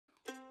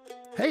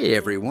Hey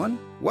everyone,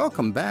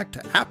 welcome back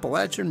to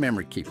Appalachian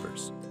Memory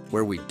Keepers,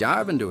 where we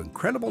dive into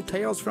incredible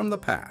tales from the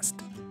past.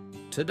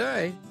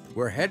 Today,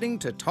 we're heading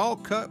to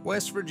Talcott,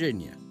 West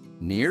Virginia,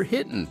 near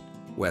Hinton,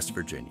 West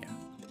Virginia.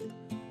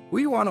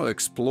 We want to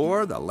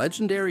explore the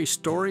legendary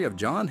story of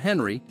John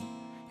Henry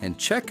and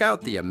check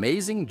out the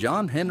amazing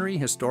John Henry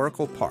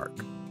Historical Park.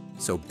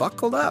 So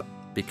buckle up,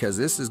 because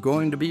this is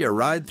going to be a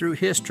ride through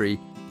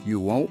history you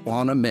won't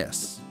want to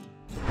miss.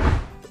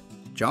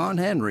 John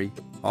Henry,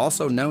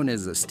 also known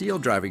as the Steel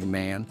Driving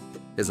Man,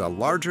 is a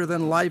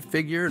larger-than-life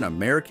figure in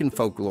American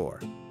folklore.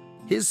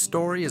 His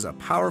story is a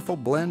powerful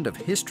blend of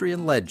history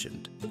and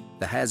legend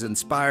that has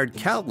inspired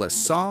countless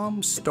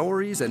songs,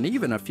 stories, and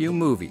even a few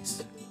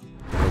movies.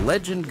 The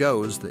legend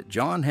goes that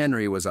John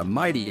Henry was a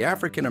mighty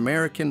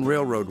African-American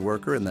railroad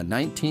worker in the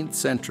 19th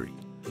century,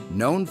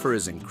 known for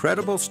his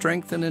incredible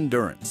strength and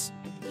endurance.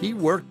 He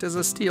worked as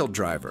a steel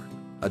driver,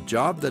 a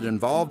job that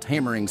involved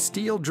hammering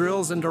steel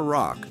drills into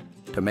rock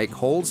to make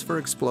holes for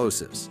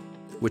explosives,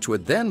 which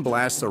would then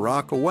blast the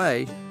rock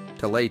away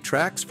to lay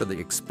tracks for the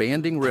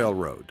expanding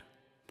railroad.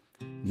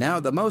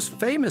 Now, the most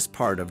famous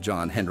part of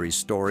John Henry's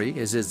story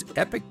is his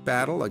epic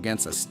battle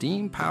against a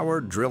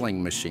steam-powered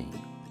drilling machine.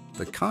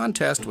 The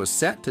contest was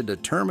set to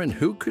determine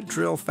who could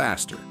drill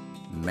faster,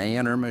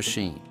 man or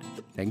machine.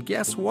 And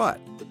guess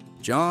what?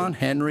 John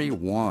Henry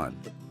won.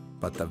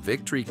 But the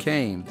victory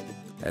came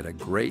at a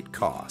great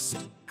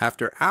cost.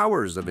 After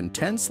hours of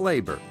intense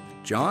labor,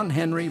 John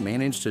Henry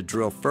managed to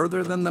drill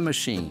further than the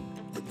machine,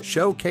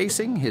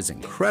 showcasing his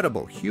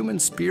incredible human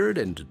spirit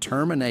and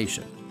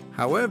determination.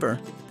 However,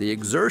 the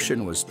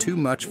exertion was too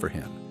much for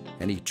him,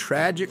 and he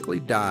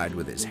tragically died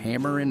with his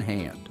hammer in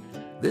hand.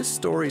 This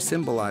story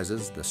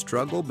symbolizes the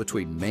struggle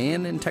between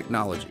man and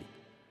technology,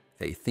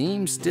 a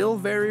theme still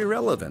very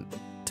relevant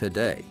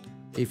today.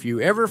 If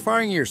you ever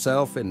find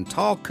yourself in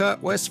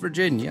Talcott, West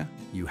Virginia,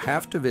 you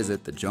have to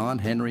visit the John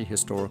Henry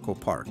Historical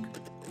Park.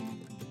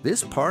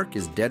 This park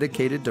is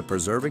dedicated to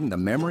preserving the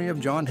memory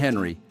of John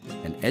Henry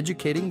and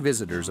educating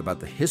visitors about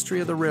the history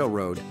of the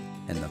railroad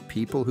and the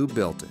people who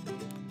built it.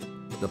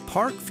 The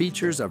park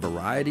features a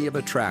variety of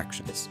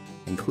attractions,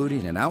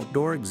 including an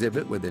outdoor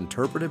exhibit with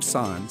interpretive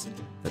signs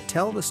that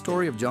tell the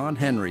story of John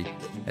Henry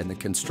and the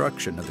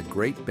construction of the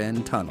Great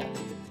Bend Tunnel.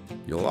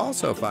 You'll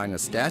also find a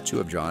statue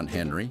of John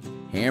Henry,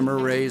 hammer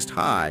raised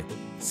high,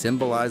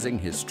 symbolizing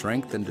his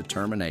strength and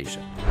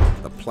determination.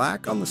 The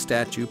plaque on the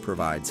statue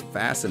provides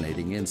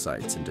fascinating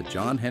insights into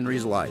John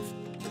Henry's life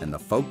and the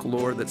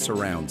folklore that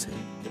surrounds him.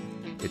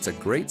 It's a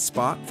great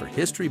spot for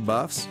history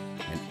buffs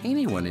and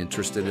anyone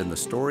interested in the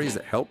stories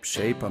that helped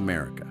shape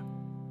America.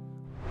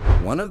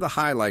 One of the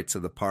highlights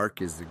of the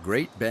park is the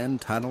Great Bend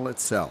Tunnel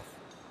itself.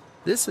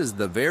 This is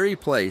the very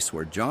place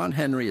where John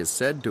Henry is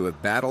said to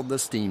have battled the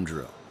steam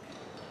drill.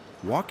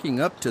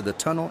 Walking up to the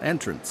tunnel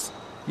entrance,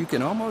 you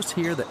can almost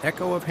hear the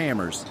echo of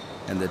hammers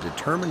and the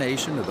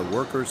determination of the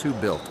workers who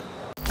built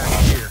it. Back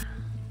here,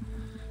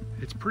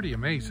 it's pretty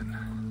amazing.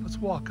 Let's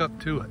walk up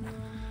to it.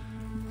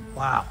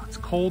 Wow, it's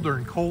colder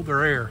and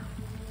colder air.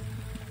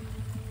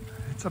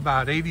 It's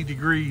about 80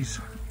 degrees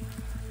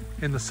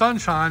in the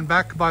sunshine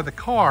back by the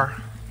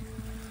car.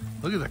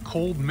 Look at the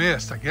cold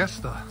mist. I guess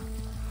the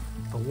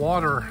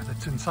water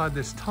that's inside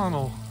this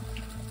tunnel,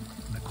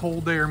 the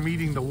cold air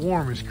meeting the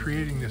warm, is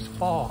creating this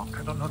fog.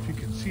 I don't know if you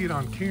can see it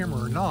on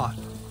camera or not.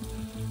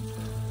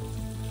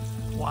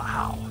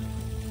 Wow,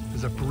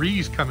 there's a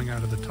breeze coming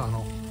out of the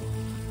tunnel.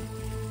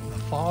 The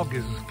fog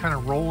is kind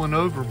of rolling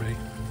over me.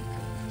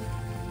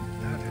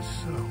 That is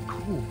so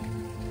cool.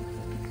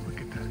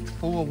 Look at that, it's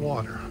full of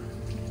water.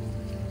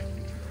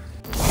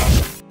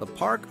 The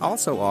park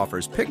also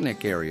offers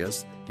picnic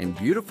areas and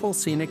beautiful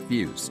scenic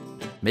views,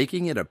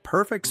 making it a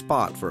perfect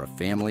spot for a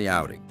family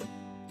outing.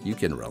 You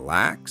can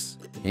relax,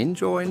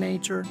 enjoy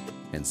nature,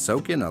 and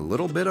soak in a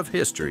little bit of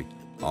history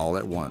all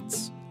at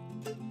once.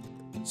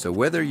 So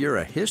whether you're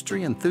a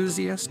history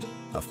enthusiast,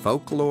 a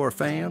folklore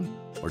fan,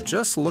 or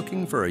just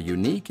looking for a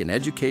unique and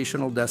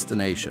educational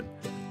destination,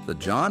 the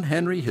John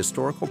Henry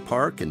Historical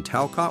Park in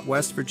Talcott,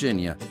 West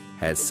Virginia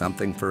has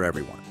something for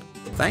everyone.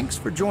 Thanks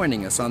for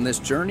joining us on this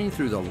journey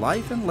through the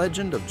life and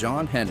legend of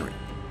John Henry.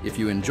 If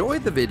you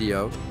enjoyed the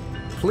video,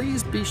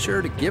 please be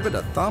sure to give it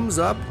a thumbs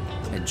up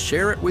and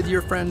share it with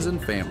your friends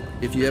and family.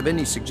 If you have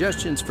any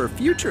suggestions for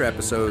future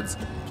episodes,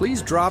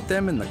 please drop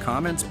them in the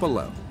comments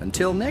below.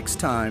 Until next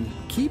time,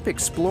 keep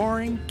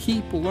exploring,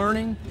 keep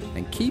learning,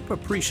 and keep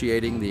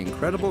appreciating the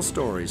incredible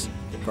stories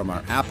from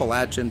our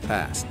Appalachian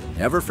past.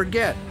 Never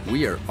forget,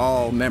 we are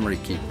all memory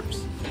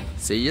keepers.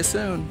 See you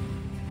soon.